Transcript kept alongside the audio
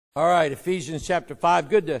All right, Ephesians chapter 5.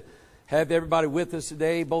 Good to have everybody with us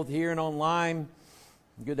today, both here and online.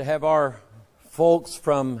 Good to have our folks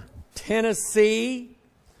from Tennessee,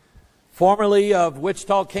 formerly of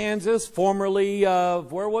Wichita, Kansas, formerly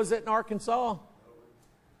of, where was it in Arkansas?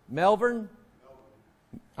 Melbourne?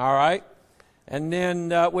 All right. And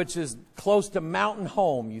then, which is close to Mountain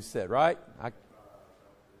Home, you said, right?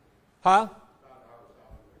 About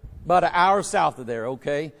an hour south of there,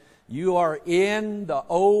 okay. You are in the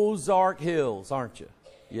Ozark Hills, aren't you?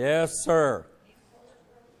 Yes, sir.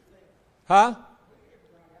 Huh?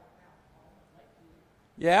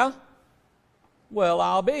 Yeah? Well,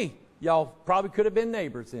 I'll be. Y'all probably could have been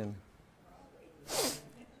neighbors then.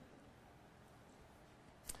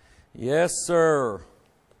 Yes, sir.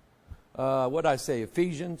 What did I say?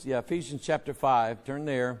 Ephesians? Yeah, Ephesians chapter 5. Turn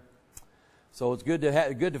there. So it's good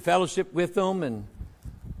to fellowship with them, and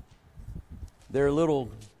their little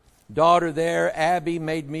daughter there, Abby,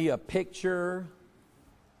 made me a picture.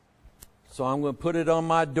 So I'm going to put it on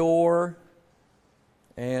my door.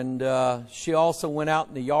 And she also went out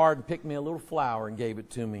in the yard and picked me a little flower and gave it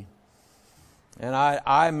to me. And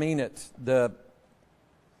I mean it. The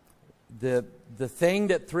thing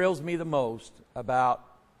that thrills me the most about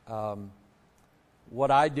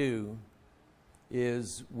what I do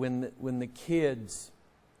is when the kids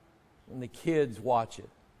watch it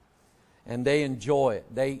and they enjoy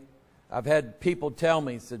it. I've had people tell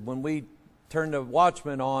me, said, when we turn the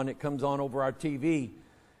Watchman on, it comes on over our TV.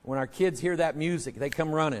 When our kids hear that music, they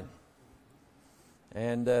come running.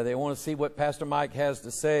 And they want to see what Pastor Mike has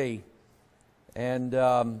to say. And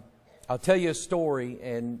I'll tell you a story,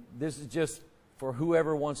 and this is just for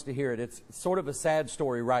whoever wants to hear it. It's sort of a sad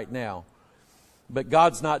story right now, but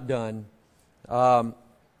God's not done.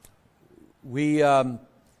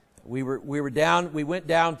 We went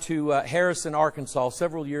down to Harrison, Arkansas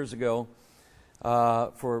several years ago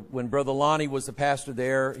for when Brother Lonnie was the pastor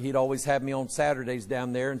there. He'd always have me on Saturdays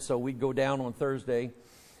down there, and so we'd go down on Thursday.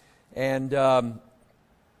 And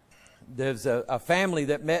there's a family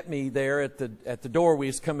that met me there at the door we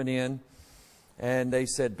was coming in, and they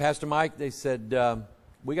said, Pastor Mike, they said,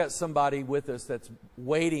 we got somebody with us that's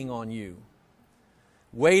waiting on you,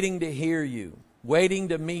 waiting to hear you, waiting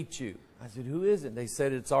to meet you. I said, who is it? They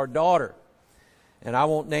said, it's our daughter. And I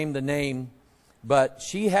won't name the name, but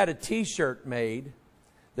she had a t-shirt made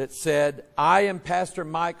that said, I am Pastor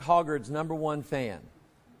Mike Hoggard's #1 fan.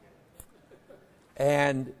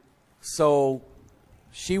 And so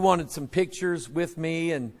she wanted some pictures with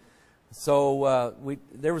me, and so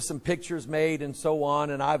there were some pictures made and so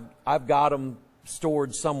on, and I've got them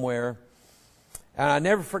stored somewhere. And I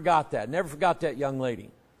never forgot that young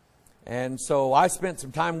lady. And so I spent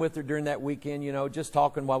some time with her during that weekend, just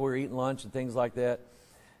talking while we were eating lunch and things like that.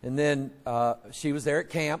 And then she was there at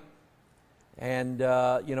camp. And,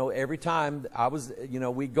 every time I was,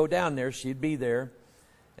 we'd go down there, she'd be there.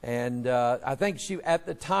 And I think at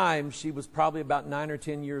the time, she was probably about 9 or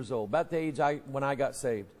 10 years old, about the age when I got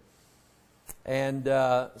saved. And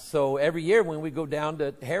so every year when we go down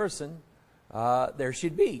to Harrison, there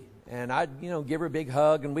she'd be. And I'd, give her a big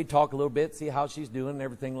hug, and we'd talk a little bit, see how she's doing and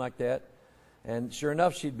everything like that. And sure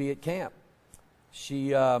enough, she'd be at camp.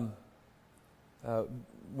 She, when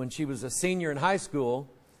she was a senior in high school,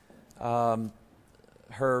 I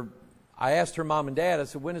asked her mom and dad, I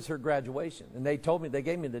said, when is her graduation? And they told me, they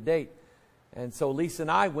gave me the date. And so Lisa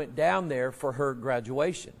and I went down there for her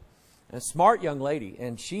graduation. And a smart young lady,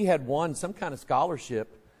 and she had won some kind of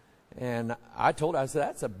scholarship. And I told her, I said,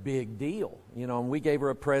 that's a big deal. And we gave her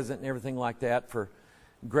a present and everything like that for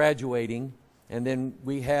graduating. And then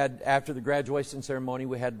we had, after the graduation ceremony,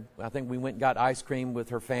 I think we went and got ice cream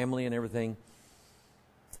with her family and everything.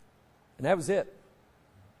 And that was it.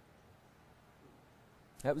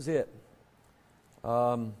 That was it.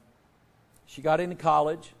 She got into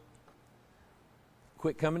college,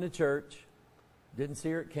 quit coming to church, didn't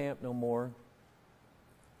see her at camp no more.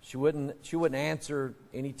 She wouldn't answer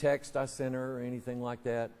any text I sent her or anything like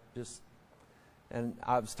that. And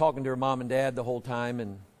I was talking to her mom and dad the whole time,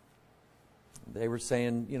 and they were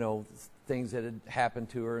saying, things that had happened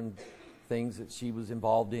to her and things that she was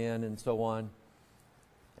involved in and so on.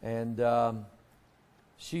 And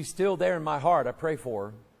she's still there in my heart. I pray for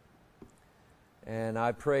her. And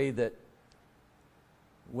I pray that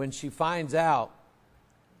when she finds out,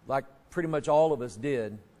 like pretty much all of us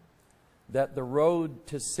did, that the road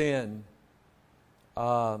to sin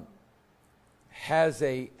has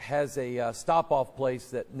a stop-off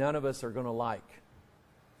place that none of us are going to like.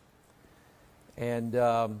 And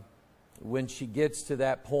when she gets to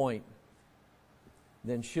that point,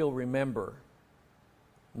 then she'll remember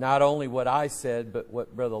not only what I said, but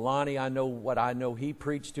what Brother Lonnie, what I know he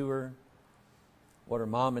preached to her, what her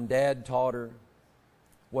mom and dad taught her,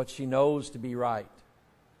 what she knows to be right.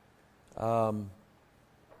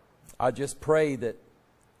 I just pray that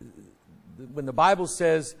when the Bible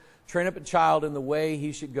says, train up a child in the way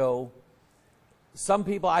he should go, some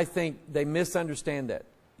people, I think, they misunderstand that.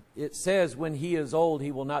 It says, when he is old,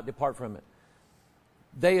 he will not depart from it.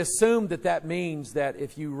 They assume that that means that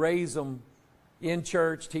if you raise them in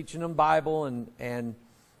church, teaching them Bible and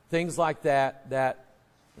things like that, that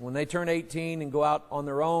when they turn 18 and go out on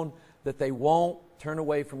their own, that they won't turn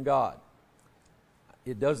away from God.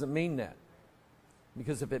 It doesn't mean that.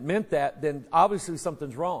 Because if it meant that, then obviously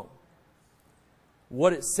something's wrong.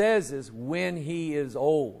 What it says is, when he is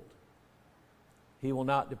old, he will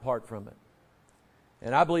not depart from it.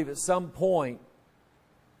 And I believe at some point,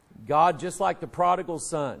 God, just like the prodigal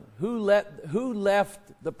son, who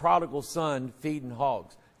left the prodigal son feeding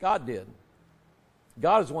hogs? God did.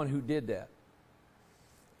 God is the one who did that.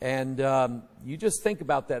 And you just think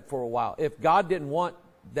about that for a while. If God didn't want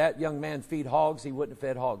that young man to feed hogs, he wouldn't have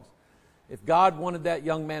fed hogs. If God wanted that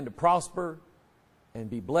young man to prosper and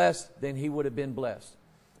be blessed, then he would have been blessed.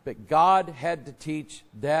 But God had to teach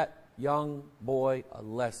that young boy a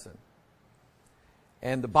lesson.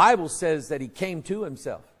 And the Bible says that he came to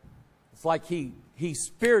himself. It's like he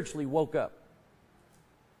spiritually woke up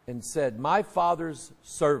and said, my Father's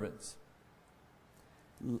servants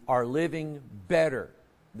are living better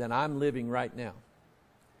than I'm living right now.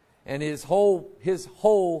 And his whole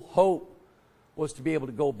hope was to be able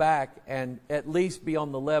to go back and at least be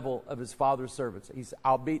on the level of his father's servants. He said,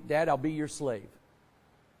 Dad, I'll be your slave.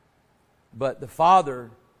 But the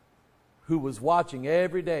father, who was watching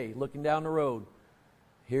every day, looking down the road,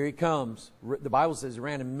 here he comes. The Bible says he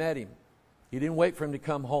ran and met him. He didn't wait for him to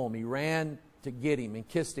come home. He ran to get him and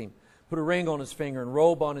kissed him, put a ring on his finger and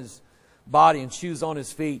robe on his body and shoes on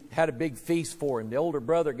his feet, had a big feast for him. The older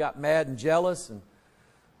brother got mad and jealous, and,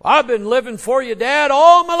 I've been living for you, Dad,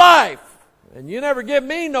 all my life, and you never give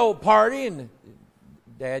me no party. And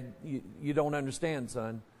Dad, you don't understand,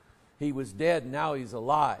 son. He was dead and now he's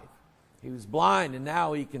alive. He was blind and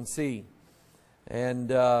now he can see. And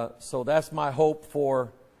so that's my hope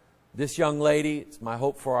for this young lady. It's my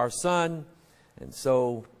hope for our son. And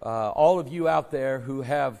so all of you out there who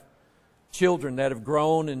have children that have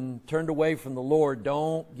grown and turned away from the Lord,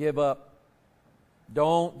 don't give up.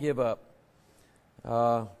 Don't give up.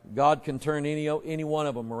 God can turn any one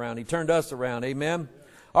of them around. He turned us around. Amen.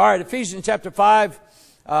 All right, Ephesians chapter 5.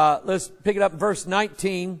 Let's pick it up in verse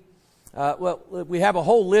 19. Well, we have a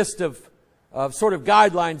whole list of sort of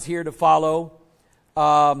guidelines here to follow.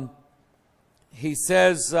 He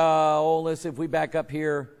says, let's see if we back up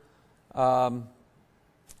here.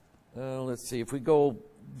 Let's see if we go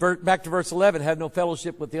back to verse 11. Have no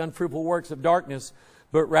fellowship with the unfruitful works of darkness,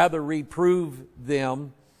 but rather reprove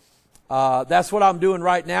them. That's what I'm doing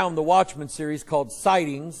right now in the Watchman series called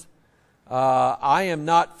Sightings. I am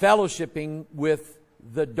not fellowshipping with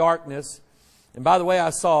the darkness. And by the way, I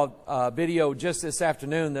saw a video just this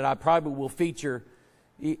afternoon that I probably will feature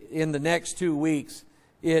in the next 2 weeks.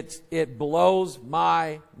 It blows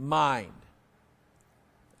my mind.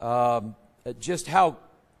 Just how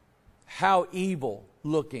evil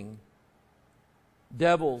looking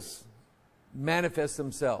devils manifest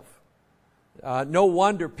themselves. No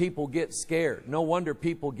wonder people get scared. No wonder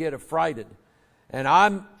people get affrighted. And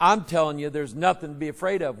I'm telling you, there's nothing to be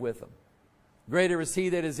afraid of with them. Greater is he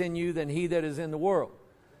that is in you than he that is in the world.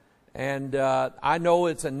 And I know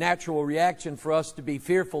it's a natural reaction for us to be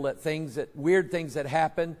fearful at weird things that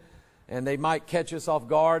happen, and they might catch us off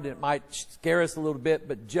guard, and it might scare us a little bit.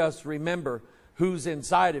 But just remember who's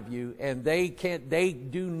inside of you, and they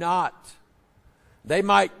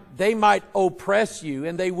might oppress you,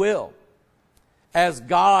 and they will, as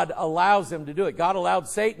God allows them to do it. God allowed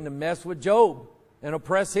Satan to mess with Job and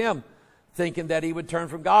oppress him, thinking that he would turn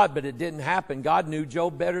from God, but it didn't happen. God knew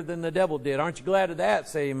Job better than the devil did. Aren't you glad of that?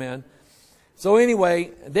 Say amen. So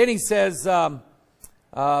anyway, then he says,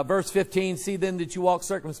 verse 15, see then that you walk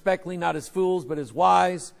circumspectly, not as fools, but as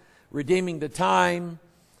wise, redeeming the time.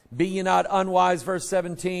 Be ye not unwise, verse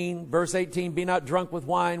 17. Verse 18, be not drunk with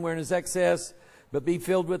wine, wherein is excess, but be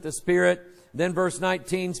filled with the Spirit. Then verse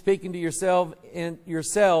 19, speaking to yourselves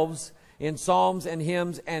in psalms and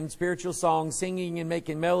hymns and spiritual songs, singing and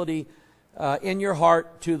making melody in your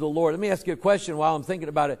heart to the Lord. Let me ask you a question while I'm thinking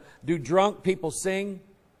about it. Do drunk people sing?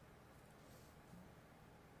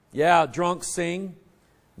 Yeah, drunks sing.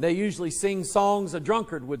 They usually sing songs a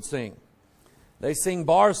drunkard would sing. They sing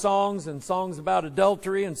bar songs and songs about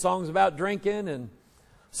adultery and songs about drinking and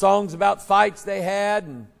songs about fights they had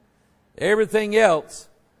and everything else.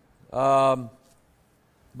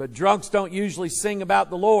 But drunks don't usually sing about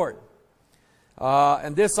the Lord.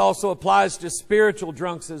 And this also applies to spiritual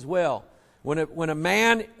drunks as well. When a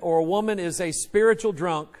man or a woman is a spiritual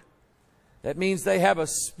drunk, that means they have a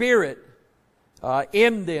spirit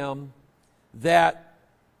in them that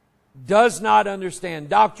does not understand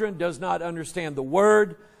doctrine, does not understand the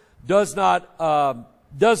Word, does not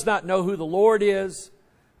know who the Lord is.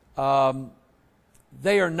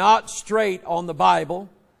 They are not straight on the Bible.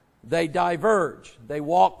 They diverge. They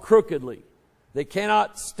walk crookedly. They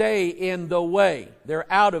cannot stay in the way.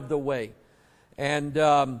 They're out of the way. And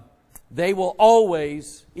they will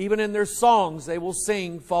always, even in their songs, they will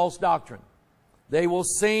sing false doctrine. They will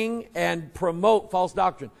sing and promote false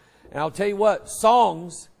doctrine. And I'll tell you what,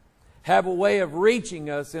 songs have a way of reaching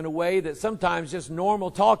us in a way that sometimes just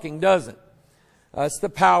normal talking doesn't. It's the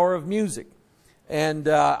power of music. And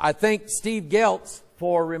I thank Steve Geltz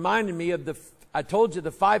for reminding me of I told you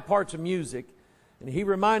the 5 parts of music, and he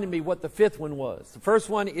reminded me what the 5th one was. The first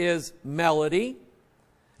one is melody,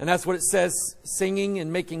 and that's what it says, singing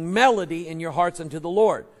and making melody in your hearts unto the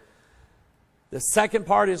Lord. The second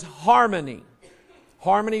part is harmony.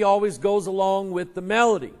 Harmony always goes along with the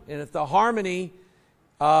melody. And if the harmony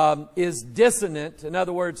is dissonant, in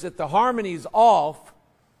other words, if the harmony is off,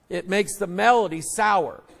 it makes the melody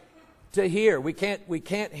sour to hear. We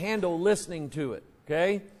can't handle listening to it.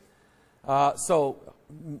 Okay? So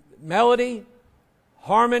melody,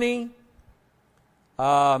 harmony,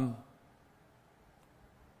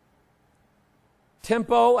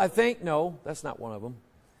 tempo, I think. No, that's not one of them.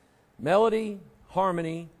 Melody,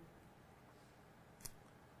 harmony,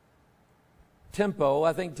 tempo,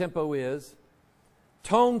 I think tempo is.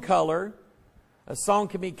 Tone color. A song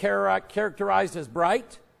can be characterized as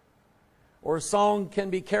bright, or a song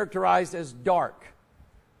can be characterized as dark.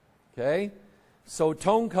 Okay? So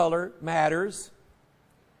tone color matters.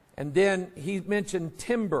 And then he mentioned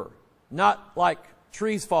timbre, not like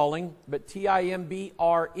trees falling, but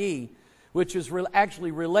T-I-M-B-R-E, which is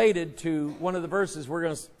actually related to one of the verses we're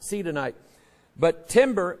going to see tonight. But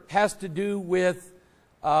timbre has to do with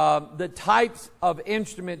the types of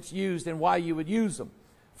instruments used and why you would use them.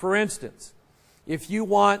 For instance, if you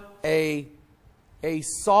want a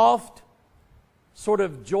soft, sort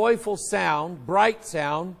of joyful sound, bright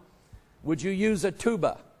sound, would you use a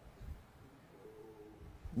tuba?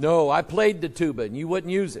 No, I played the tuba and you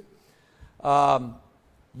wouldn't use it.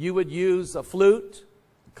 You would use a flute,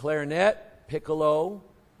 clarinet, piccolo,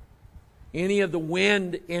 any of the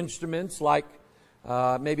wind instruments like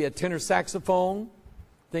maybe a tenor saxophone,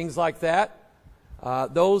 things like that.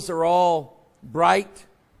 Those are all bright.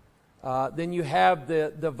 Then you have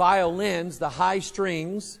the violins, the high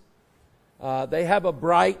strings. They have a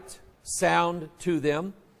bright sound to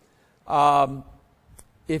them.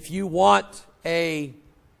 If you want an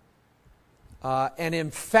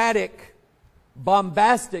emphatic,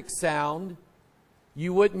 bombastic sound,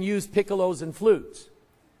 you wouldn't use piccolos and flutes.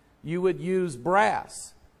 You would use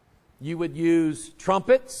brass. You would use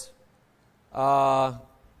trumpets,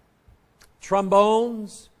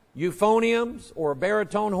 trombones, euphoniums, or a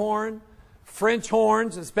baritone horn, French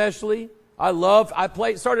horns especially. I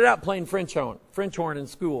started out playing French horn in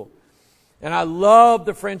school. And I love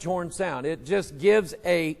the French horn sound. It just gives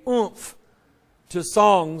a oomph to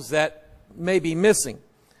songs that may be missing.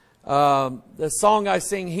 The song I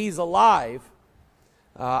sing, He's Alive,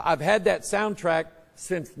 I've had that soundtrack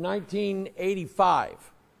since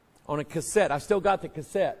 1985 on a cassette. I still got the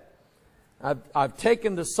cassette. I've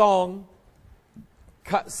taken the song,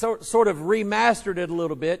 sort of remastered it a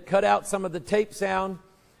little bit, cut out some of the tape sound,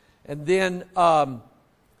 and then I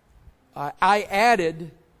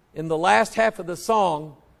added, in the last half of the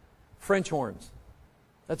song, French horns.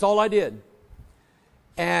 That's all I did.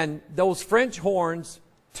 And those French horns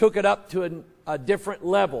took it up to a different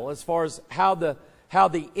level as far as how the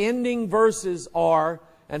ending verses are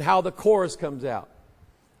and how the chorus comes out.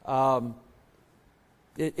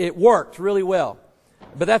 It worked really well.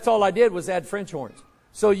 But that's all I did was add French horns.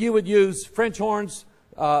 So you would use French horns,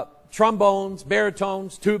 trombones,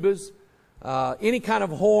 baritones, tubas, any kind of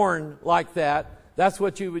horn like that. That's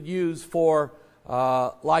what you would use for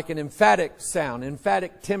like an emphatic sound,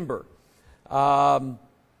 emphatic timbre.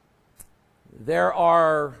 There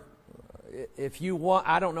are, if you want,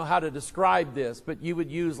 I don't know how to describe this, but you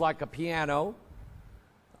would use like a piano,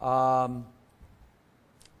 or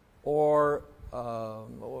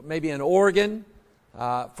maybe an organ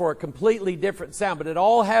for a completely different sound. But it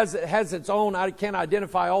all has its own. I can't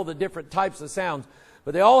identify all the different types of sounds,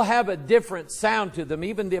 but they all have a different sound to them.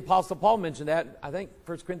 Even the Apostle Paul mentioned that, I think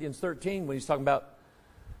 1 Corinthians 13, when he's talking about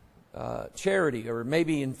charity, or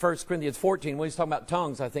maybe in 1 Corinthians 14 when he's talking about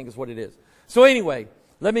tongues, I think is what it is. So anyway,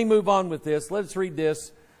 let me move on with this. Let's read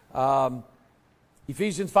this.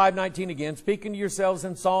 Ephesians 5:19 again. Speaking to yourselves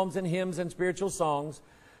in psalms and hymns and spiritual songs,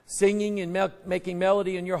 singing and making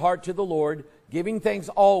melody in your heart to the Lord, giving thanks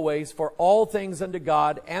always for all things unto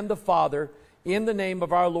God and the Father in the name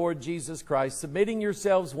of our Lord Jesus Christ, submitting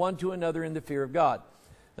yourselves one to another in the fear of God.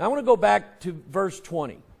 Now I want to go back to verse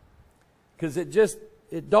 20, because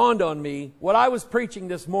it dawned on me what I was preaching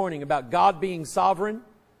this morning about God being sovereign,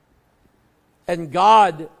 and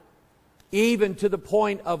God even to the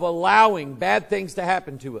point of allowing bad things to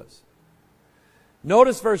happen to us.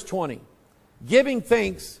 Notice verse 20. Giving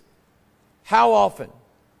thanks how often?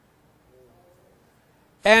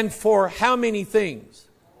 And for how many things?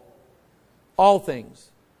 All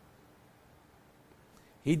things.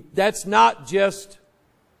 That's not just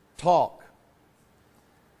talk.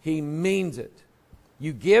 He means it.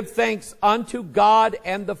 You give thanks unto God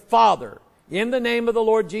and the Father in the name of the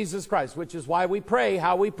Lord Jesus Christ, which is why we pray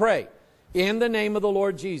how we pray. In the name of the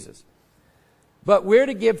Lord Jesus. But we're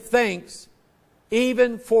to give thanks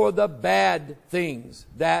even for the bad things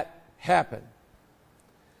that happen.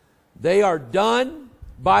 They are done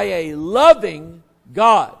by a loving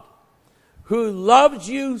God who loves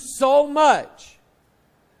you so much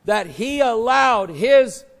that He allowed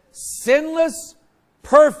His sinless,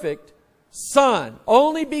 perfect Son,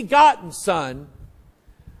 only begotten Son,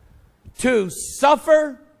 to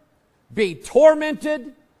suffer, be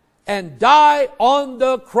tormented, and die on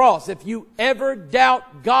the cross. If you ever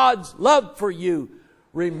doubt God's love for you,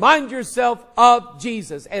 remind yourself of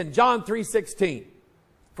Jesus and John 3:16.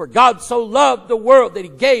 For God so loved the world that He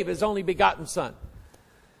gave His only begotten Son.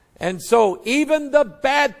 And so even the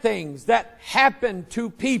bad things that happen to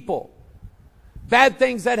people, bad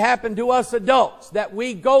things that happen to us adults that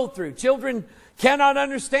we go through, children cannot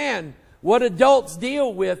understand what adults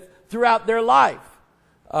deal with throughout their life.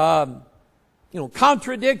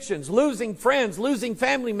 Contradictions, losing friends, losing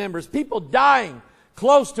family members, people dying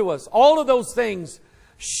close to us. All of those things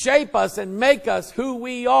shape us and make us who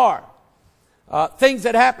we are. Things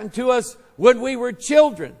that happened to us when we were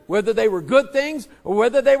children, whether they were good things or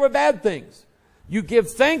whether they were bad things. You give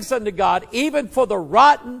thanks unto God even for the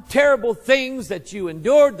rotten, terrible things that you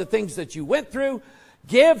endured, the things that you went through.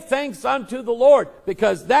 Give thanks unto the Lord,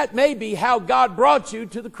 because that may be how God brought you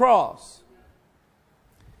to the cross.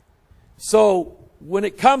 So when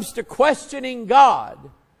it comes to questioning God,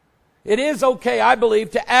 it is okay, I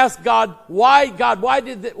believe, to ask God, why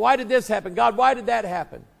did this happen? God, why did that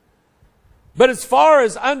happen? But as far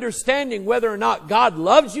as understanding whether or not God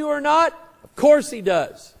loves you or not, of course He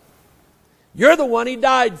does. You're the one He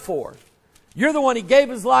died for. You're the one He gave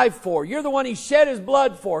His life for. You're the one He shed His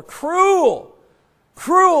blood for. Cruel,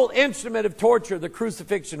 cruel instrument of torture the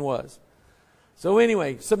crucifixion was. So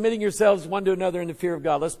anyway, submitting yourselves one to another in the fear of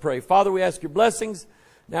God. Let's pray. Father, we ask your blessings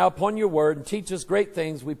now upon your word, and teach us great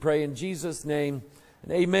things, we pray in Jesus' name,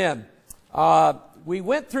 and amen. We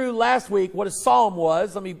went through last week what a psalm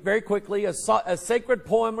was. Let me very quickly, a sacred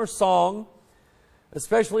poem or song,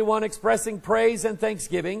 especially one expressing praise and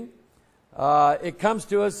thanksgiving. It comes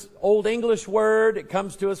to us, Old English word. It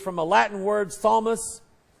comes to us from a Latin word, psalmus.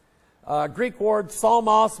 Greek word,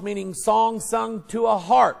 psalmos, meaning song sung to a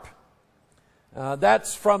harp.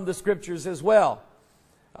 That's from the scriptures as well.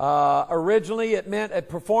 Originally, it meant a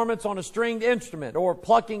performance on a stringed instrument or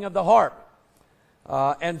plucking of the harp,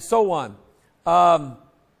 and so on.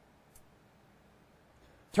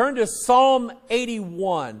 Turn to Psalm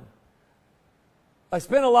 81. I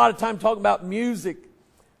spent a lot of time talking about music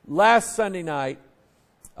last Sunday night.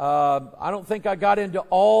 I don't think I got into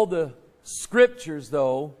all the scriptures,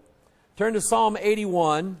 though. Turn to Psalm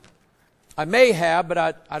 81. I may have, but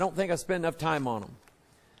I don't think I spent enough time on them.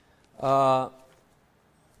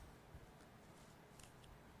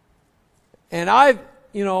 And I've,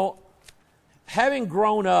 having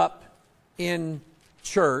grown up in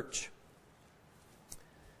church,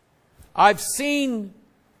 I've seen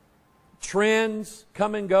trends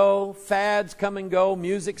come and go, fads come and go,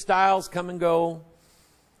 music styles come and go.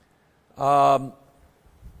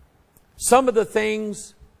 Some of the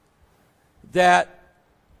things that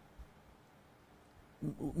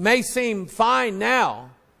may seem fine now,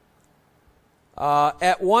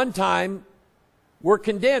 at one time were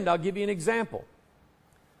condemned. I'll give you an example.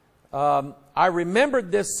 I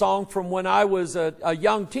remembered this song from when I was a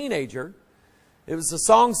young teenager. It was a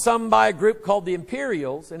song sung by a group called the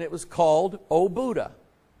Imperials, and it was called "O Buddha."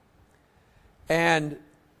 And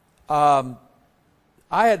I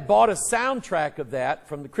had bought a soundtrack of that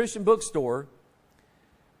from the Christian bookstore,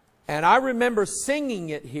 and I remember singing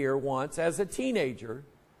it here once as a teenager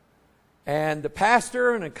And the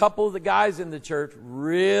pastor and a couple of the guys in the church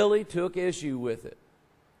really took issue with it.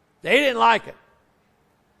 They didn't like it.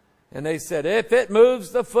 And they said, if it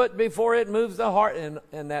moves the foot before it moves the heart,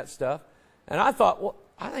 and that stuff. And I thought, well,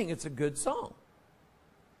 I think it's a good song.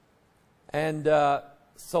 And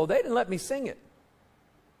so they didn't let me sing it.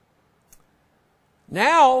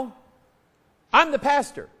 Now, I'm the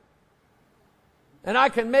pastor. And I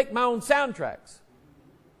can make my own soundtracks.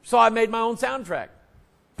 So I made my own soundtrack.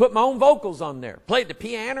 Put my own vocals on there. Played the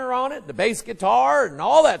piano on it, the bass guitar, and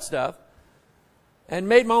all that stuff. And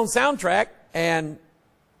made my own soundtrack. And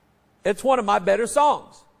it's one of my better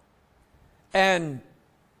songs. And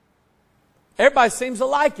everybody seems to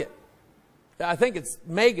like it. I think it's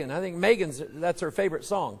Megan. I think that's her favorite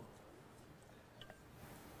song.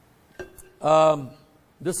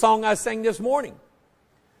 The song I sang this morning.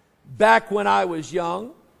 Back when I was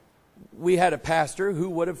young, we had a pastor who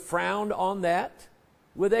would have frowned on that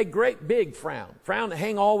with a great big frown. Frown to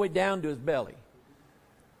hang all the way down to his belly.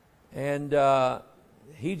 And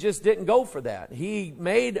he just didn't go for that. He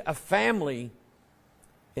made a family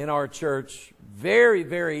in our church very,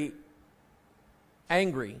 very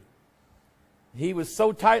angry. He was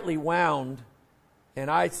so tightly wound, and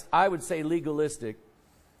I would say legalistic.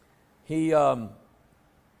 There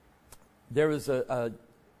was a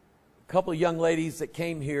couple of young ladies that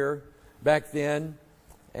came here back then,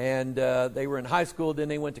 and they were in high school, then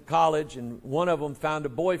they went to college, and one of them found a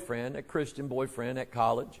boyfriend, a Christian boyfriend at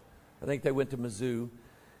college. I think they went to Mizzou.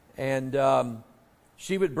 And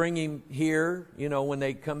she would bring him here, you know, when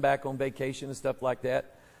they come back on vacation and stuff like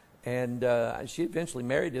that. And she eventually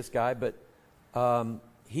married this guy, but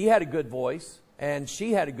he had a good voice, and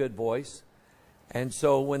she had a good voice. And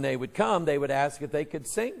so when they would come, they would ask if they could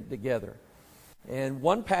sing together. And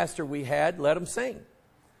one pastor we had let them sing.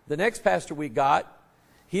 The next pastor we got,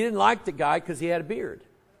 he didn't like the guy because he had a beard.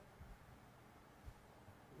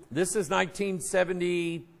 This is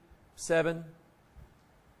 1977.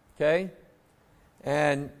 Okay?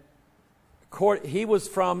 And he was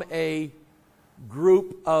from a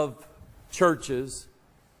group of churches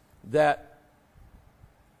that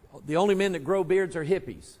the only men that grow beards are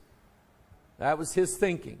hippies. That was his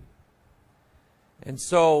thinking. And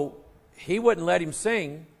so he wouldn't let him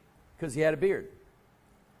sing because he had a beard.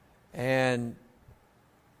 And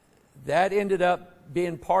that ended up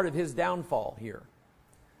being part of his downfall here,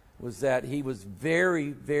 was that he was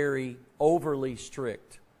very, very overly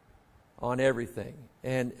strict on everything.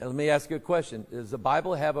 And let me ask you a question. Does the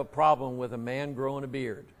Bible have a problem with a man growing a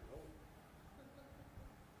beard?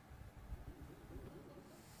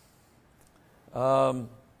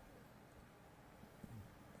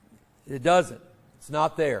 It doesn't. It's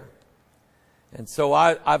not there. And so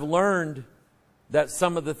I've learned that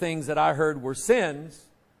some of the things that I heard were sins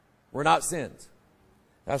were not sins.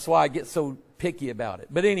 That's why I get so picky about it.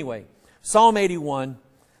 But anyway, Psalm 81,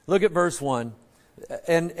 look at verse 1.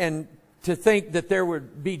 And to think that there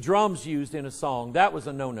would be drums used in a song, that was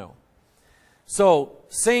a no-no. So,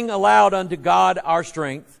 sing aloud unto God our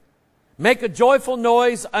strength. Make a joyful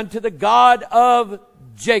noise unto the God of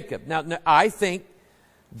Jacob. Now, I think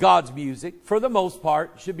God's music, for the most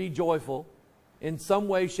part, should be joyful in some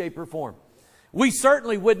way, shape, or form. We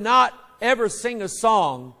certainly would not ever sing a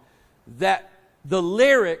song that the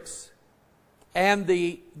lyrics and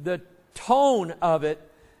the tone of it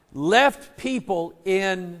left people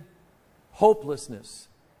in hopelessness.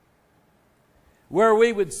 Where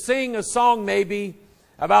we would sing a song maybe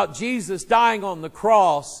about Jesus dying on the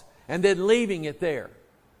cross and then leaving it there.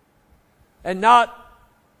 And not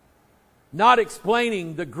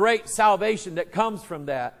explaining the great salvation that comes from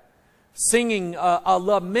that. Singing a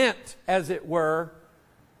lament, as it were,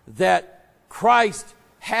 that Christ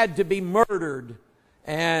had to be murdered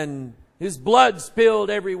and His blood spilled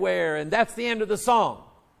everywhere, and that's the end of the song.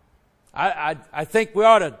 I think we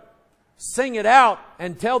ought to sing it out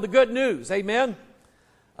and tell the good news. Amen?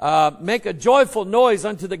 Make a joyful noise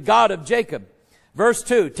unto the God of Jacob. Verse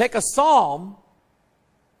 2, take a psalm.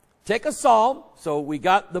 Take a psalm. So we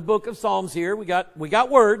got the book of Psalms here. We got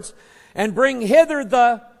words. And bring hither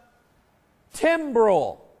the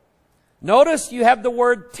timbrel. Notice you have the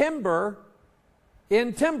word timber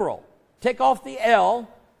in timbrel. Take off the L,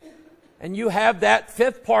 and you have that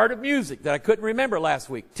fifth part of music that I couldn't remember last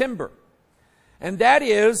week. Timber. And that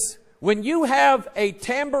is when you have a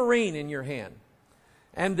tambourine in your hand,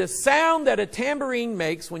 and the sound that a tambourine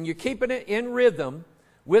makes when you're keeping it in rhythm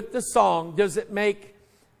with the song, does it make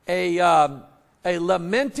a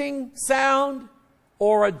lamenting sound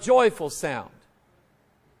or a joyful sound?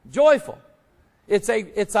 Joyful.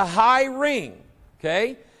 It's a high ring,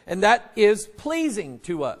 okay? And that is pleasing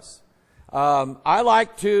to us. I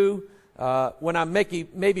like to when I'm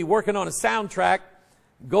maybe working on a soundtrack,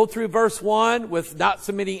 go through verse 1 with not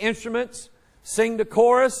so many instruments, sing the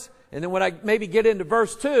chorus, and then when I maybe get into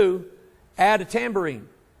verse 2, add a tambourine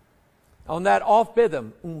on that off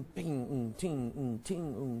rhythm, ting,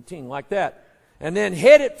 ting, ting, like that, and then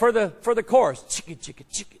hit it for the chorus, chicka, chicka,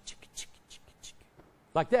 chicka, chicka, chicka, chicka, chicka,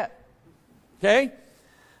 like that. Okay,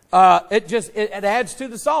 it adds to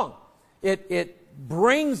the song. It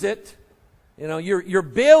brings it. You know, you're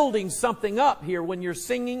building something up here when you're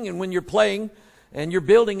singing and when you're playing, and you're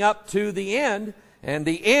building up to the end. And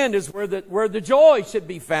the end is where the joy should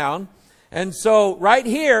be found. And so right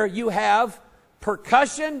here you have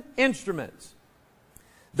percussion instruments.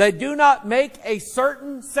 They do not make a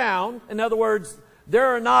certain sound. In other words, there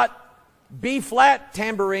are not B-flat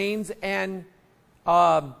tambourines and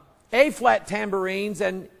A-flat tambourines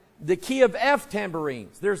and the key of F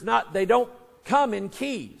tambourines. They don't come in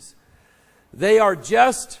keys. They are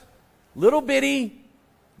just little bitty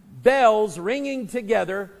bells ringing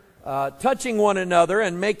together, touching one another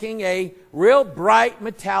and making a real bright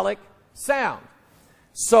metallic sound.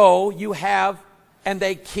 So you have, and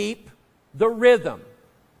they keep the rhythm,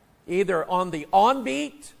 either on the on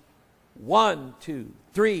beat, 1, 2,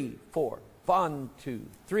 3, 4, 1, 2,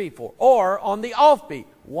 3, 4, or on the off beat,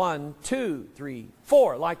 1, 2, 3,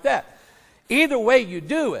 4, like that. Either way you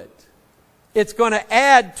do it, it's going to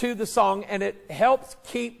add to the song, and it helps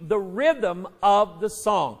keep the rhythm of the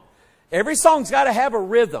song. Every song's got to have a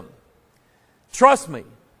rhythm. Trust me.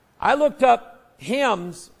 I looked up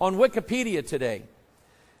hymns on Wikipedia today.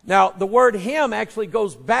 Now, the word hymn actually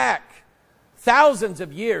goes back thousands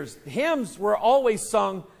of years. Hymns were always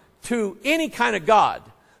sung to any kind of god.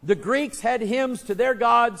 The Greeks had hymns to their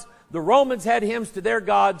gods. The Romans had hymns to their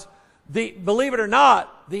gods. Believe it or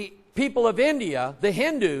not, the people of India, the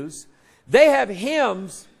Hindus, they have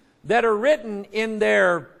hymns that are written in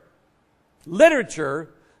their literature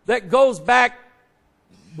that goes back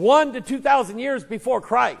 1,000 to 2,000 years before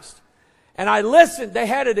Christ. And I listened, they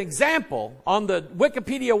had an example on the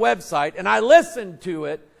Wikipedia website, and I listened to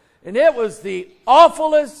it, and it was the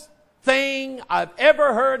awfulest thing I've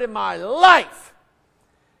ever heard in my life.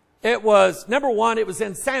 It was, number one, it was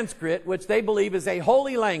in Sanskrit, which they believe is a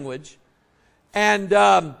holy language. And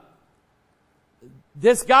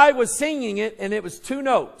this guy was singing it, and it was 2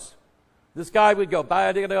 notes. This guy would go,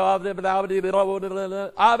 and it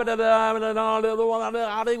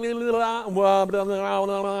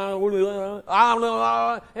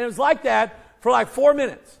was like that for like 4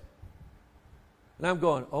 minutes. And I'm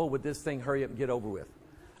going, oh, would this thing hurry up and get over with?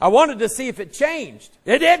 I wanted to see if it changed.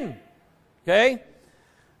 It didn't. Okay?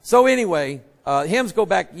 So anyway, hymns go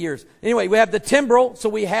back years. Anyway, we have the timbrel, so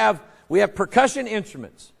we have percussion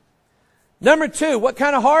instruments. Number 2, what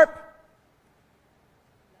kind of harp?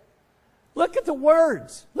 Look at the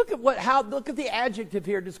words. Look at the adjective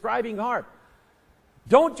here describing harp.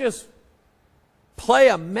 Don't just play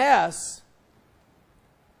a mess.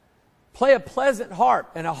 Play a pleasant harp.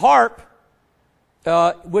 And a harp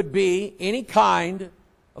would be any kind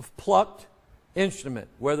of plucked instrument,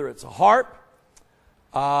 whether it's a harp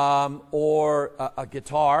or a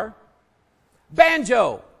guitar.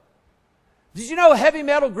 Banjo. Did you know heavy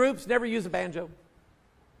metal groups never use a banjo?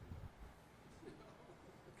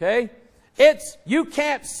 Okay? You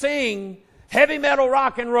can't sing heavy metal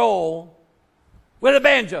rock and roll with a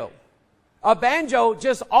banjo. A banjo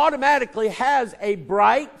just automatically has a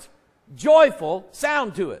bright, joyful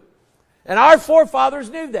sound to it. And our forefathers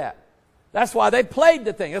knew that. That's why they played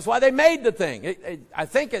the thing. That's why they made the thing. I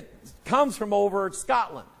think it comes from over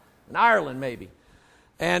Scotland and Ireland maybe.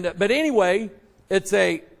 But anyway, it's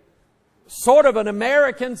a sort of an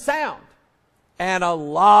American sound. And a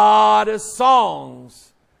lot of songs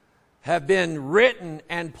have been written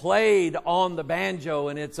and played on the banjo,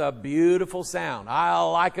 and it's a beautiful sound. I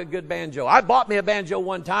like a good banjo. I bought me a banjo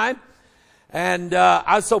one time, and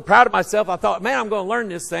I was so proud of myself. I thought, man, I'm going to learn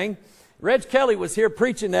this thing. Reg Kelly was here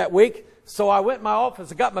preaching that week, so I went in my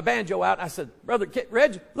office, I got my banjo out, and I said, Brother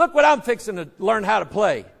Reg, look what I'm fixing to learn how to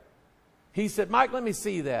play. He said, Mike, let me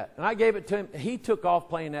see that. And I gave it to him. He took off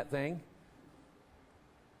playing that thing.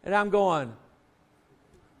 And I'm going,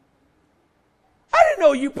 I didn't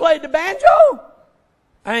know you played the banjo.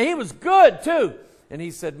 And he was good too. And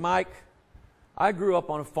he said, Mike, I grew up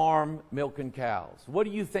on a farm milking cows. What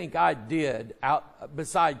do you think I did out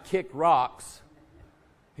beside kick rocks?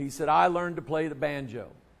 He said, I learned to play the banjo.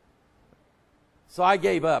 So I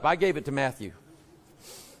gave up. I gave it to Matthew.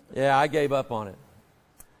 Yeah, I gave up on it.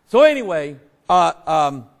 So anyway,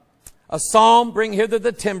 a psalm, bring hither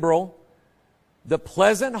the timbrel, the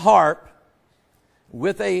pleasant harp,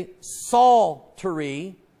 with a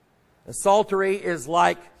psaltery. A psaltery is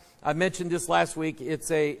like I mentioned this last week.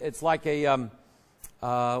 It's like a,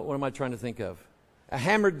 what am I trying to think of? A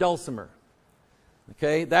hammered dulcimer.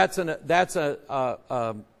 Okay, that's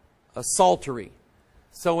a psaltery.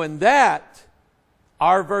 So in that,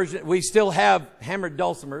 our version, we still have hammered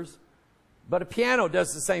dulcimers, but a piano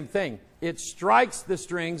does the same thing. It strikes the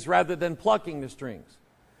strings rather than plucking the strings.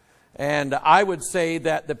 And I would say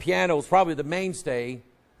that the piano is probably the mainstay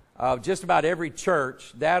of just about every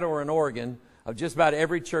church, that or an organ, of just about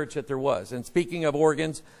every church that there was. And speaking of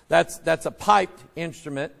organs, that's a piped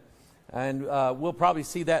instrument. And we'll probably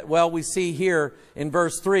see that. Well, we see here in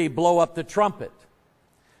verse 3, blow up the trumpet.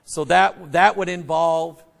 So that would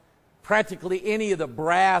involve practically any of the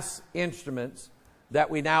brass instruments that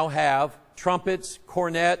we now have. Trumpets,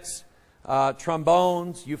 cornets,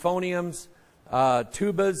 trombones, euphoniums,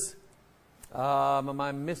 tubas. Am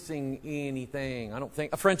I missing anything? I don't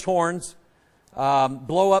think. French horns.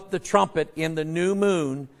 Blow up the trumpet in the new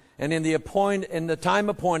moon and in the time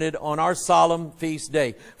appointed on our solemn feast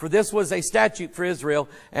day. For this was a statute for Israel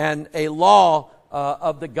and a law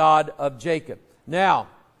of the God of Jacob. Now,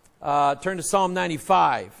 turn to Psalm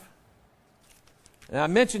 95. And I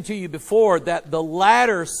mentioned to you before that the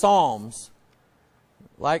latter Psalms,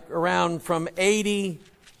 like around from 80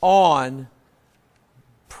 on,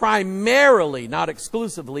 primarily, not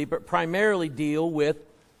exclusively, but primarily deal with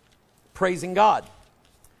praising God.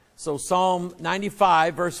 So Psalm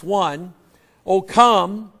 95, verse 1, O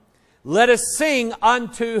come, let us sing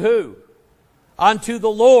unto who? Unto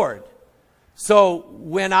the Lord. So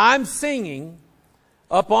when I'm singing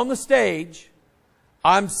up on the stage,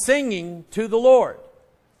 I'm singing to the Lord.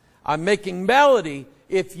 I'm making melody.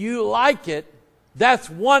 If you like it, that's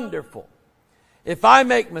wonderful. If I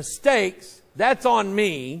make mistakes, that's on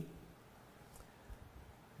me.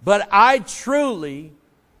 But I truly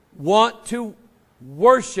want to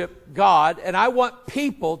worship God, and I want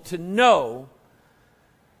people to know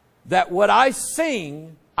that what I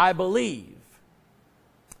sing, I believe.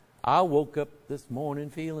 I woke up this morning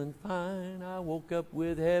feeling fine. I woke up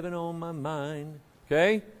with heaven on my mind.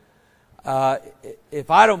 Okay?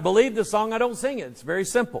 If I don't believe the song, I don't sing it. It's very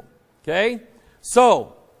simple. Okay?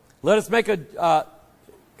 So, let us make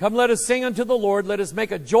come let us sing unto the Lord. Let us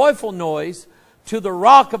make a joyful noise to the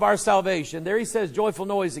rock of our salvation. There he says joyful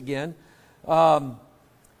noise again.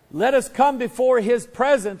 Let us come before his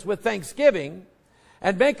presence with thanksgiving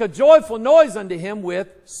and make a joyful noise unto him with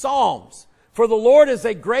psalms. For the Lord is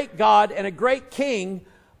a great God and a great King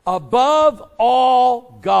above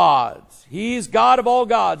all gods. He's God of all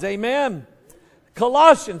gods. Amen.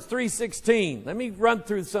 Colossians 3:16. Let me run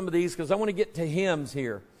through some of these because I want to get to hymns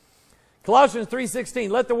here. Colossians 3:16.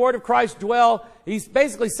 Let the word of Christ dwell. He's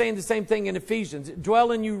basically saying the same thing in Ephesians.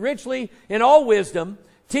 Dwell in you richly in all wisdom,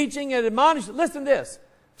 teaching and admonishing. Listen to this.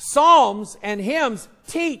 Psalms and hymns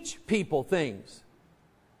teach people things.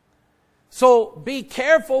 So be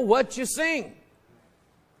careful what you sing.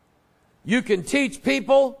 You can teach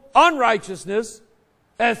people unrighteousness,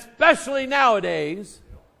 especially nowadays.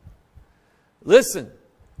 Listen,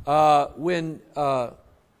 when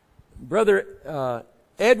Brother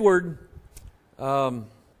Edward, can't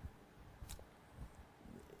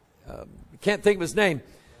think of his name.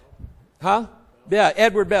 Huh? Yeah,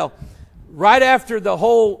 Edward Bell. Right after the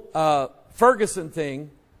whole Ferguson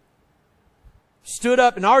thing, stood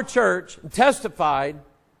up in our church and testified.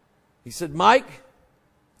 He said, Mike,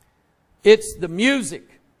 it's the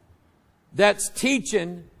music that's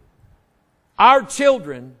teaching our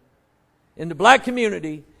children in the black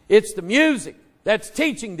community. It's the music that's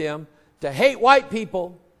teaching them to hate white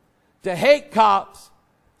people, to hate cops,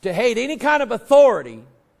 to hate any kind of authority,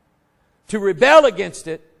 to rebel against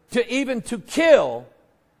it, to even to kill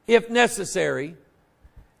if necessary,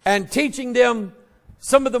 and teaching them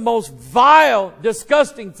some of the most vile,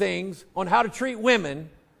 disgusting things on how to treat women,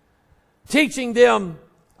 teaching them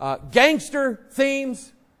gangster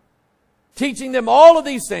themes, teaching them all of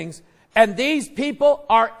these things. And these people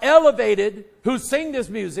are elevated, who sing this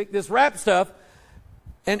music, this rap stuff,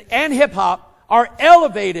 and hip-hop, are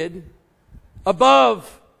elevated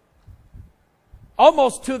above,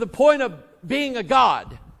 almost to the point of being a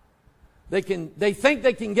god. They think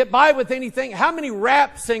they can get by with anything. How many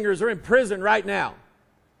rap singers are in prison right now?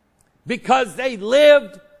 Because they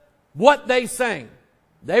lived what they sang.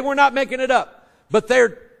 They were not making it up. But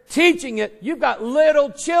they're teaching it. You've got little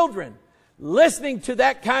children listening to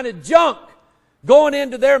that kind of junk going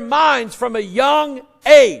into their minds from a young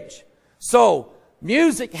age. So,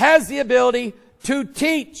 music has the ability to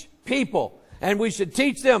teach people. And we should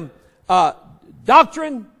teach them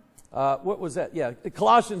doctrine. What was that? Yeah,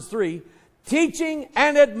 Colossians 3. teaching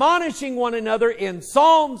and admonishing one another in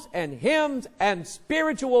psalms and hymns and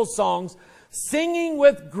spiritual songs, singing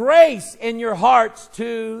with grace in your hearts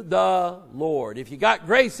to the Lord. If you got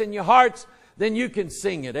grace in your hearts, then you can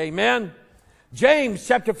sing it. Amen. James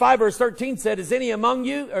chapter 5 verse 13 said, is any among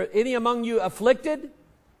you afflicted?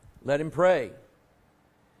 Let him pray.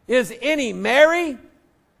 Is any merry?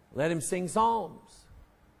 Let him sing psalms.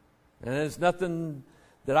 And there's nothing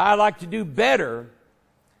that I like to do better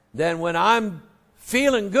than when I'm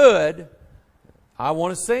feeling good, I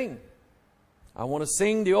want to sing. I want to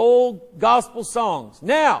sing the old gospel songs.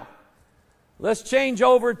 Now, let's change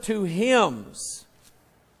over to hymns.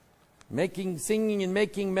 Singing and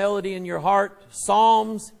making melody in your heart.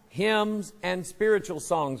 Psalms, hymns, and spiritual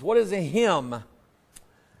songs. What is a hymn?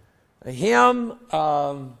 A hymn,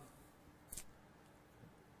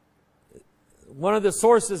 one of the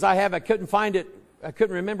sources I have, I couldn't find it, I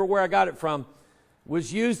couldn't remember where I got it from,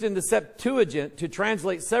 was used in the Septuagint to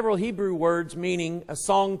translate several Hebrew words meaning a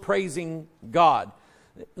song praising God.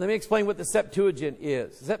 Let me explain what the Septuagint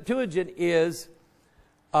is. The Septuagint is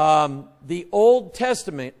the Old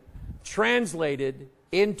Testament translated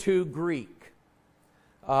into Greek.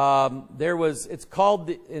 It's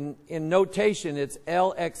called, in notation, it's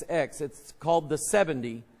LXX. It's called the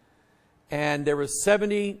 70. And there were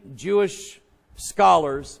 70 Jewish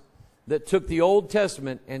scholars that took the Old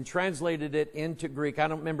Testament and translated it into Greek. I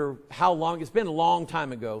don't remember how long. It's been a long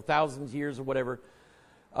time ago, thousands of years or whatever.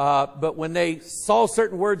 But when they saw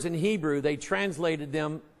certain words in Hebrew, they translated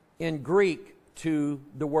them in Greek to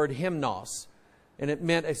the word hymnos. And it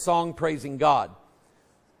meant a song praising God.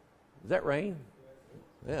 Is that rain?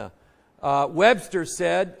 Yeah. Webster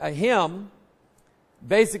said a hymn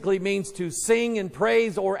basically means to sing in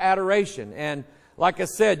praise or adoration. And like I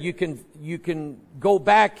said, you can go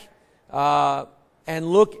back and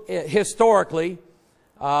look at, historically,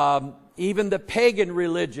 even the pagan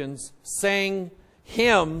religions sang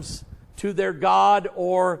hymns to their god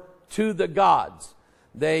or to the gods.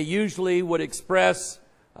 They usually would express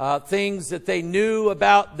things that they knew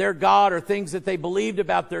about their god or things that they believed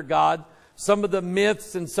about their god. Some of the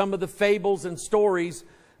myths and some of the fables and stories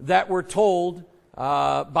that were told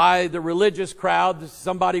by the religious crowd,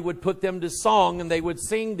 somebody would put them to song and they would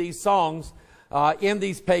sing these songs in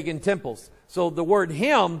these pagan temples. So the word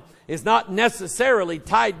hymn is not necessarily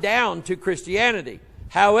tied down to Christianity.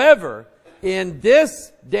 However, in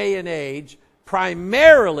this day and age,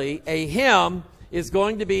 primarily a hymn is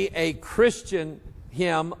going to be a Christian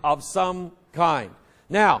hymn of some kind.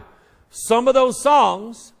 Now, some of those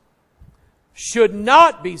songs should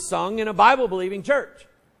not be sung in a Bible-believing church.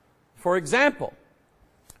 For example,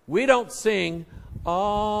 we don't sing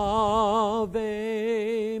Ave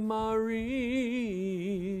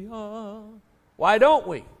Maria. Why don't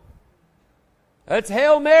we? That's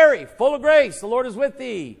Hail Mary, full of grace, the Lord is with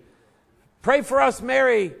thee. Pray for us,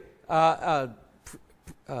 Mary, Holy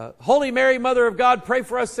Mary, Mother of God, pray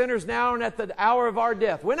for us sinners now and at the hour of our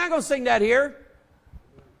death. We're not going to sing that here.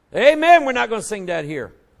 Amen, we're not going to sing that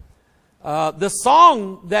here. The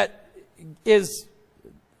song that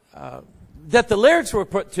the lyrics were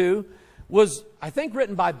put to was, I think,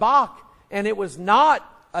 written by Bach, and it was not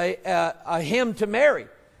a hymn to Mary.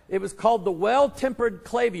 It was called the Well-Tempered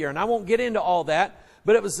Clavier, and I won't get into all that,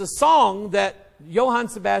 but it was a song that Johann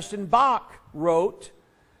Sebastian Bach wrote.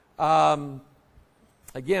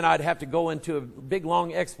 Again, I'd have to go into a big,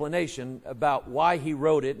 long explanation about why he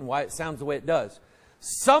wrote it and why it sounds the way it does.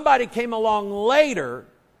 Somebody came along later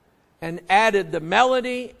and added the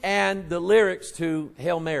melody and the lyrics to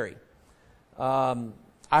Hail Mary. I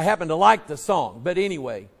happen to like the song, but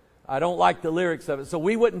anyway, I don't like the lyrics of it. So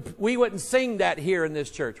we wouldn't sing that here in this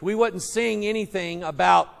church. We wouldn't sing anything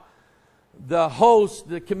about the host,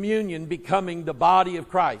 the communion, becoming the body of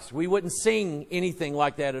Christ. We wouldn't sing anything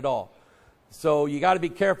like that at all. So you got to be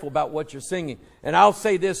careful about what you're singing. And I'll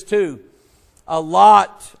say this too. A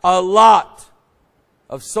lot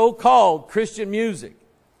of so-called Christian music,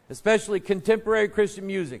 especially contemporary Christian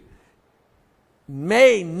music,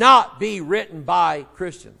 may not be written by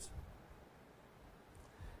Christians.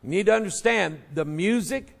 You need to understand the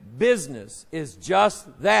music business is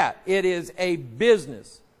just that. It is a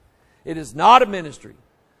business. It is not a ministry.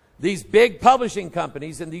 These big publishing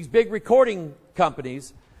companies and these big recording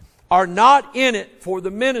companies are not in it for the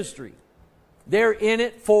ministry. They're in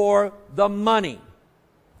it for the money.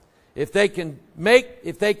 If they can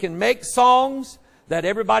make songs that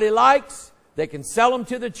everybody likes, they can sell them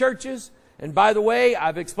to the churches. And by the way,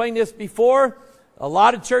 I've explained this before, a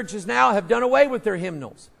lot of churches now have done away with their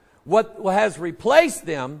hymnals. What has replaced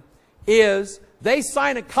them is they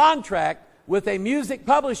sign a contract with a music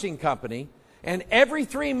publishing company, and every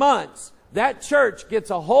 3 months that church gets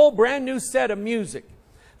a whole brand new set of music.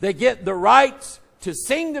 They get the rights to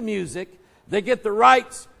sing the music. They get the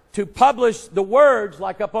rights to publish the words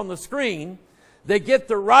like up on the screen. They get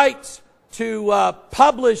the rights to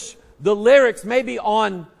publish the lyrics maybe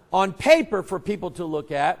on paper for people to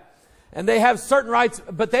look at. And they have certain rights,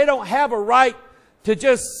 but they don't have a right to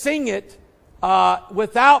just sing it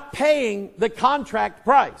without paying the contract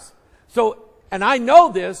price. So, and I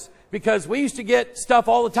know this because we used to get stuff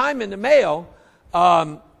all the time in the mail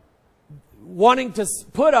wanting to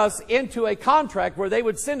put us into a contract where they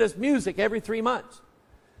would send us music every 3 months.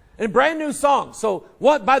 And brand new songs. So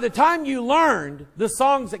by the time you learned the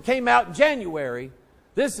songs that came out in January,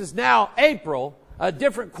 this is now April, a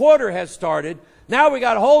different quarter has started. Now we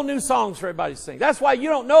got whole new songs for everybody to sing. That's why you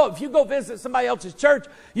don't know. If you go visit somebody else's church,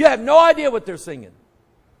 you have no idea what they're singing.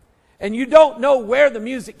 And you don't know where the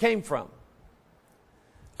music came from.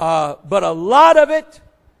 But a lot of it,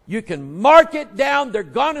 you can mark it down. They're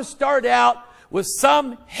going to start out with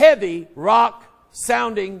some heavy rock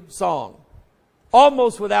sounding song.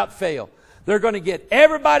 Almost without fail. They're going to get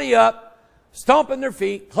everybody up, stomping their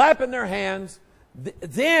feet, clapping their hands.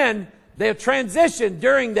 Then they'll transition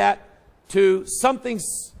during that to something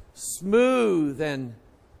smooth and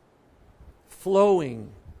flowing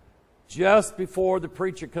just before the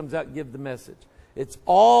preacher comes out and gives the message. It's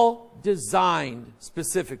all designed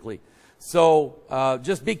specifically. So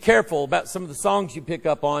just be careful about some of the songs you pick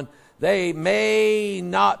up on. They may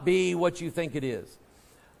not be what you think it is.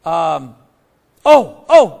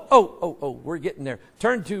 We're getting there.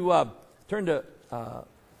 Turn to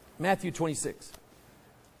Matthew 26.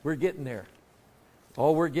 We're getting there.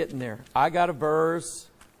 Oh, we're getting there. I got a verse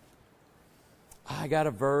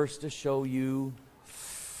to show you.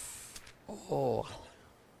 Oh,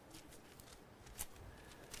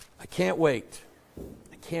 I can't wait.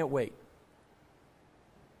 I can't wait.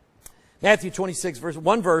 Matthew 26,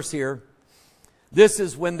 one verse here. This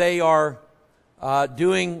is when they are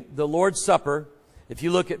doing the Lord's Supper. If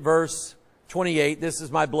you look at verse 28, this is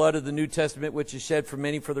my blood of the New Testament, which is shed for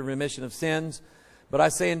many for the remission of sins. But I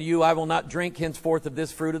say unto you, I will not drink henceforth of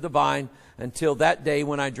this fruit of the vine until that day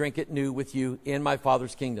when I drink it new with you in my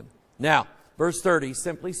Father's kingdom. Now, verse 30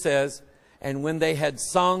 simply says, and when they had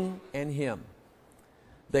sung an hymn,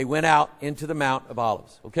 they went out into the Mount of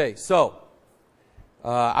Olives. Okay, so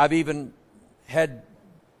I've even had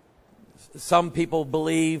some people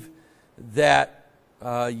believe that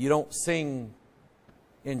you don't sing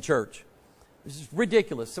in church. This is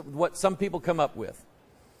ridiculous, what some people come up with.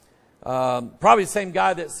 Probably the same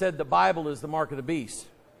guy that said the Bible is the mark of the beast.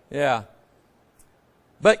 Yeah.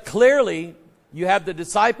 But clearly, you have the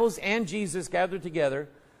disciples and Jesus gathered together.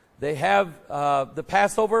 They have the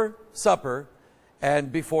Passover supper.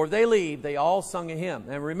 And before they leave, they all sung a hymn.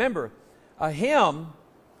 And remember, a hymn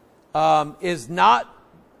is not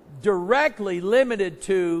directly limited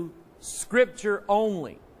to Scripture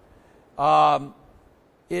only.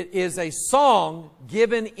 It is a song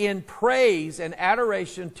given in praise and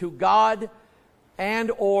adoration to God and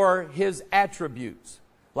or His attributes.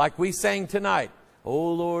 Like we sang tonight.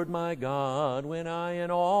 O Lord my God, when I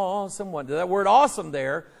an awesome wonder. That word awesome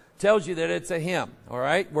there tells you that it's a hymn. All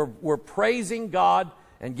right? We're praising God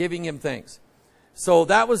and giving Him thanks. So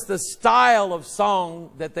that was the style of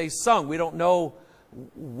song that they sung. We don't know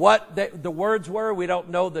what the words were. We don't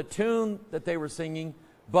know the tune that they were singing.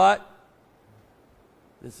 But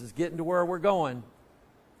this is getting to where we're going.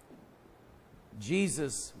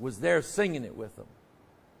 Jesus was there singing it with them.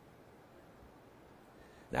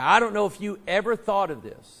 Now, I don't know if you ever thought of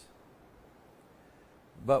this,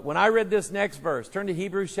 but when I read this next verse, turn to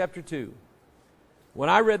Hebrews chapter 2. When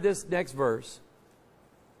I read this next verse,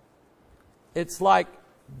 it's like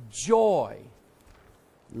joy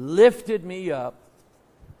lifted me up,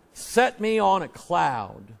 set me on a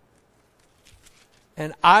cloud,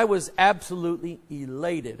 and I was absolutely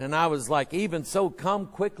elated. And I was like, even so, come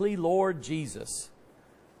quickly, Lord Jesus.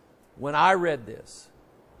 When I read this,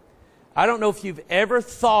 I don't know if you've ever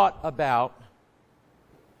thought about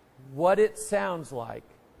what it sounds like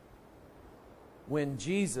when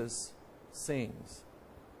Jesus sings.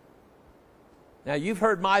 Now, you've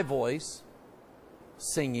heard my voice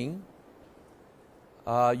singing.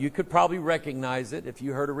 You could probably recognize it if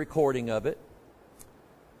you heard a recording of it.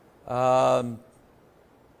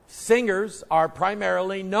 Singers are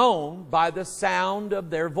primarily known by the sound of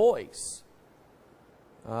their voice.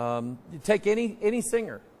 You take any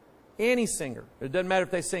singer. Any singer. It doesn't matter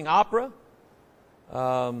if they sing opera.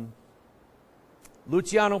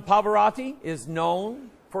 Luciano Pavarotti is known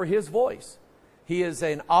for his voice. He is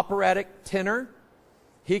an operatic tenor.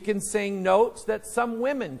 He can sing notes that some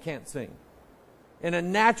women can't sing. in a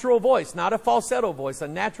natural voice, not a falsetto voice, a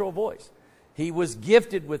natural voice. He was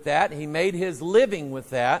gifted with that. He made his living with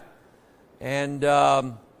that. And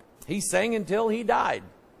he sang until he died.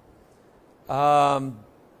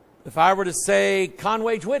 If I were to say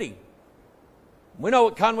Conway Twitty, we know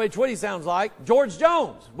what Conway Twitty sounds like. George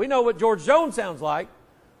Jones, we know what George Jones sounds like.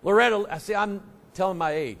 Loretta, see, I'm telling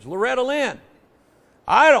my age. Loretta Lynn.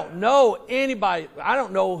 I don't know anybody, I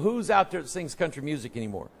don't know who's out there that sings country music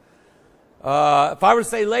anymore. If I were to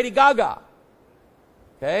say Lady Gaga,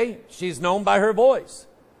 okay, she's known by her voice.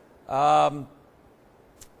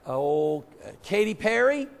 Katy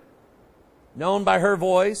Perry, known by her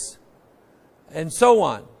voice, and so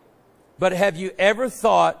on. But have you ever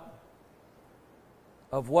thought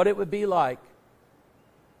of what it would be like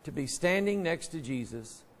to be standing next to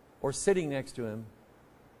Jesus or sitting next to him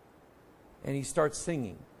and he starts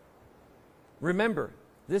singing? Remember,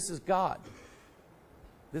 this is God.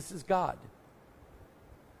 This is God.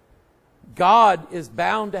 God is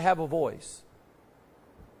bound to have a voice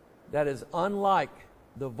that is unlike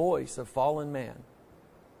the voice of fallen man.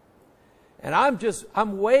 And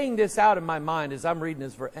I'm weighing this out in my mind as I'm reading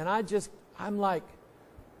this verse. And I'm like,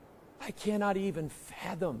 I cannot even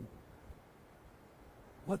fathom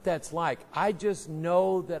what that's like. I just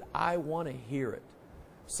know that I want to hear it.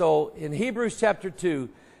 So in Hebrews chapter 2,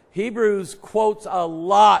 Hebrews quotes a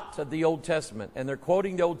lot of the Old Testament. And they're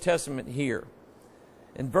quoting the Old Testament here.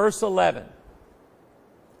 In verse 11.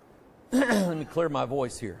 Let me clear my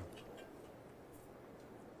voice here.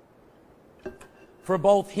 For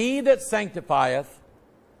both he that sanctifieth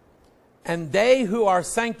and they who are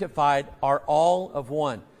sanctified are all of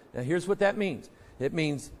one. Now here's what that means. It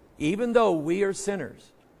means even though we are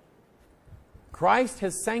sinners, Christ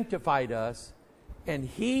has sanctified us and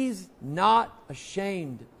he's not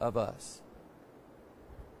ashamed of us.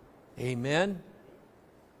 Amen.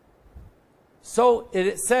 So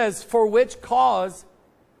it says, for which cause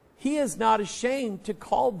he is not ashamed to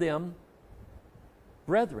call them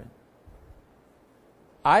brethren.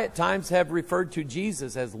 I at times have referred to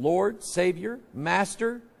Jesus as Lord, Savior,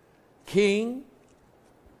 Master, King,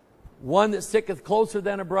 one that sticketh closer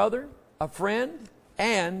than a brother, a friend,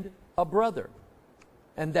 and a brother.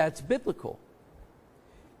 And that's biblical.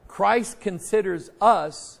 Christ considers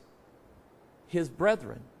us his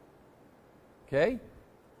brethren. Okay?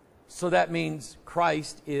 So that means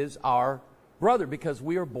Christ is our brother because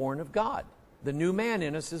we are born of God. The new man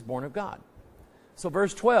in us is born of God. So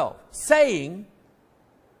verse 12, saying,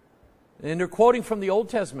 and they're quoting from the Old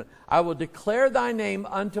Testament, I will declare thy name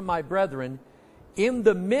unto my brethren. In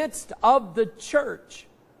the midst of the church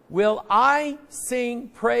will I sing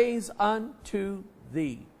praise unto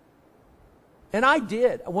thee. And I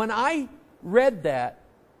did. When I read that,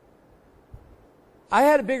 I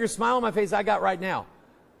had a bigger smile on my face than I got right now.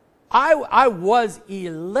 I was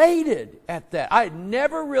elated at that. I had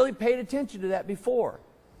never really paid attention to that before.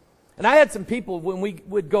 And I had some people, when we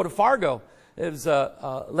would go to Fargo, it was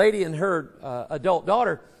a lady and her adult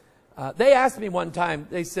daughter. They asked me one time,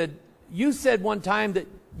 they said, you said one time that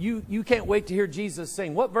you can't wait to hear Jesus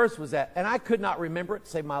sing. What verse was that? And I could not remember it to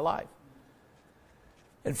save my life.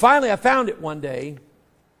 And finally I found it one day.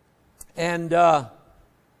 And I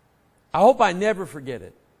hope I never forget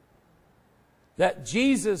it. That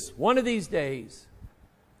Jesus, one of these days,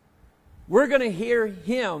 we're going to hear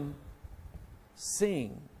him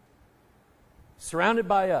sing. Surrounded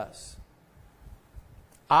by us.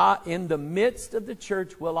 In the midst of the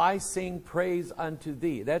church will I sing praise unto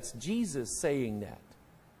thee. That's Jesus saying that.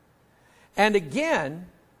 And again,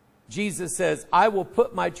 Jesus says, I will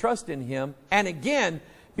put my trust in him. And again,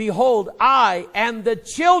 behold, I and the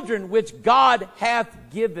children which God hath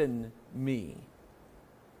given me.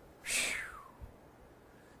 Whew.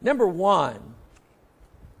 Number one,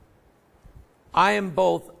 I am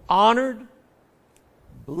both honored,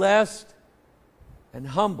 blessed, and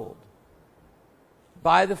humbled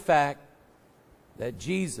by the fact that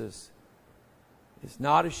Jesus is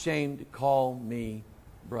not ashamed to call me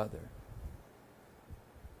brother.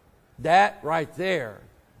 That right there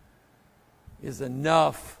is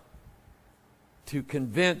enough to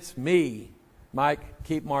convince me, Mike,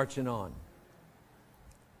 keep marching on.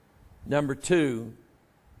 Number two,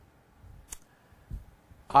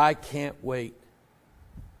 I can't wait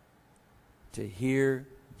to hear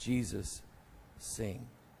Jesus sing.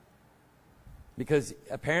 Because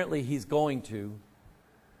apparently he's going to.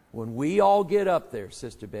 When we all get up there,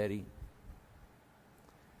 Sister Betty,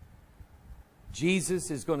 Jesus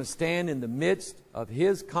is going to stand in the midst of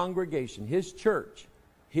his congregation, his church,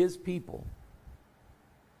 his people.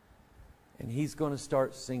 And he's going to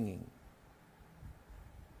start singing.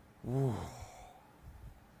 Ooh.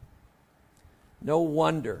 No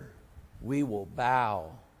wonder we will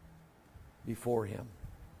bow before Him.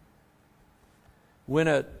 When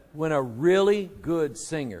a really good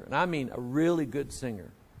singer, and I mean a really good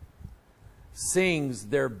singer, sings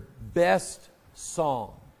their best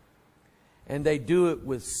song, and they do it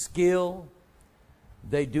with skill,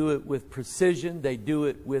 they do it with precision, they do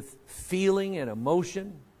it with feeling and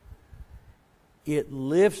emotion, it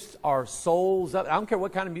lifts our souls up. I don't care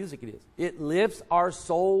what kind of music it is. It lifts our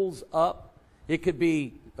souls up. It could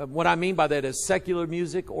be, what I mean by that is secular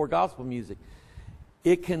music or gospel music.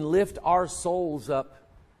 It can lift our souls up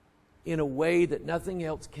in a way that nothing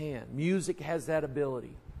else can. Music has that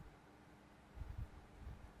ability.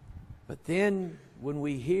 But then when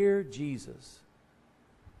we hear Jesus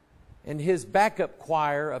and His backup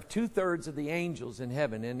choir of 2/3 of the angels in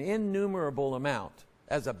heaven, an innumerable amount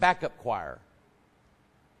as a backup choir.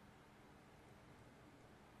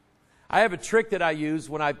 I have a trick that I use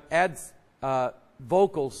when I add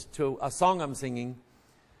vocals to a song I'm singing.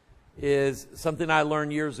 Is something I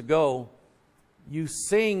learned years ago. You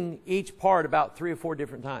sing each part about 3 or 4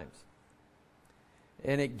 different times.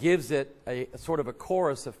 And it gives it a sort of a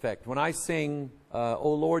chorus effect. When I sing,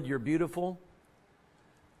 "Oh Lord, You're Beautiful,"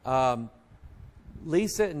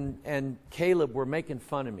 Lisa and Caleb were making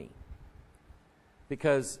fun of me.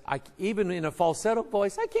 Because even in a falsetto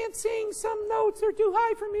voice, I can't sing. Some notes are too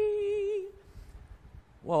high for me.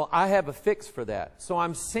 Well, I have a fix for that. So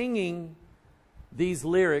I'm singing these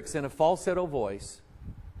lyrics in a falsetto voice,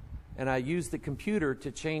 and I use the computer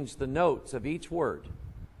to change the notes of each word.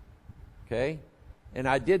 Okay? And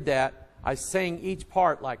I did that. I sang each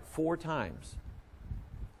part like 4 times.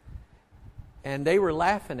 And they were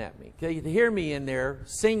laughing at me. They could hear me in there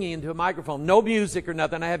singing into a microphone. No music or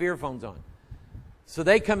nothing. I have earphones on. So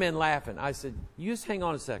they come in laughing. I said, "You just hang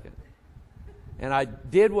on a second." And I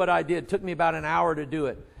did what I did. It took me about an hour to do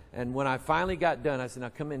it. And when I finally got done, I said, "Now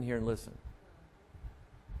come in here and listen."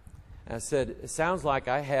 And I said, "It sounds like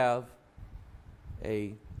I have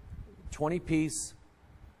a 20-piece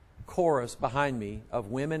chorus behind me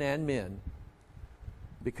of women and men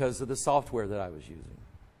because of the software that I was using.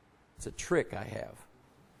 It's a trick I have."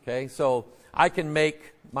 Okay, so I can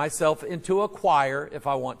make myself into a choir if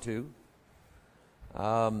I want to.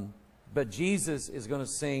 But Jesus is going to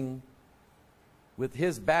sing with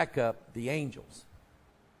His backup, the angels.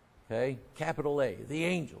 Okay, capital A, the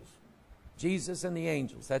angels. Jesus and the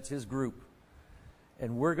angels, that's His group.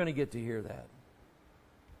 And we're going to get to hear that.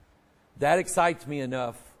 That excites me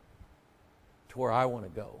enough to where I want to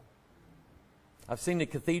go. I've seen the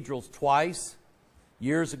cathedrals twice,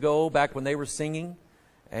 years ago, back when they were singing,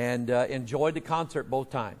 and enjoyed the concert both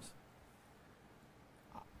times.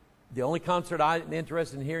 The only concert I'm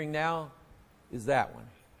interested in hearing now is that one.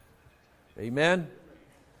 Amen?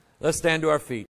 Let's stand to our feet.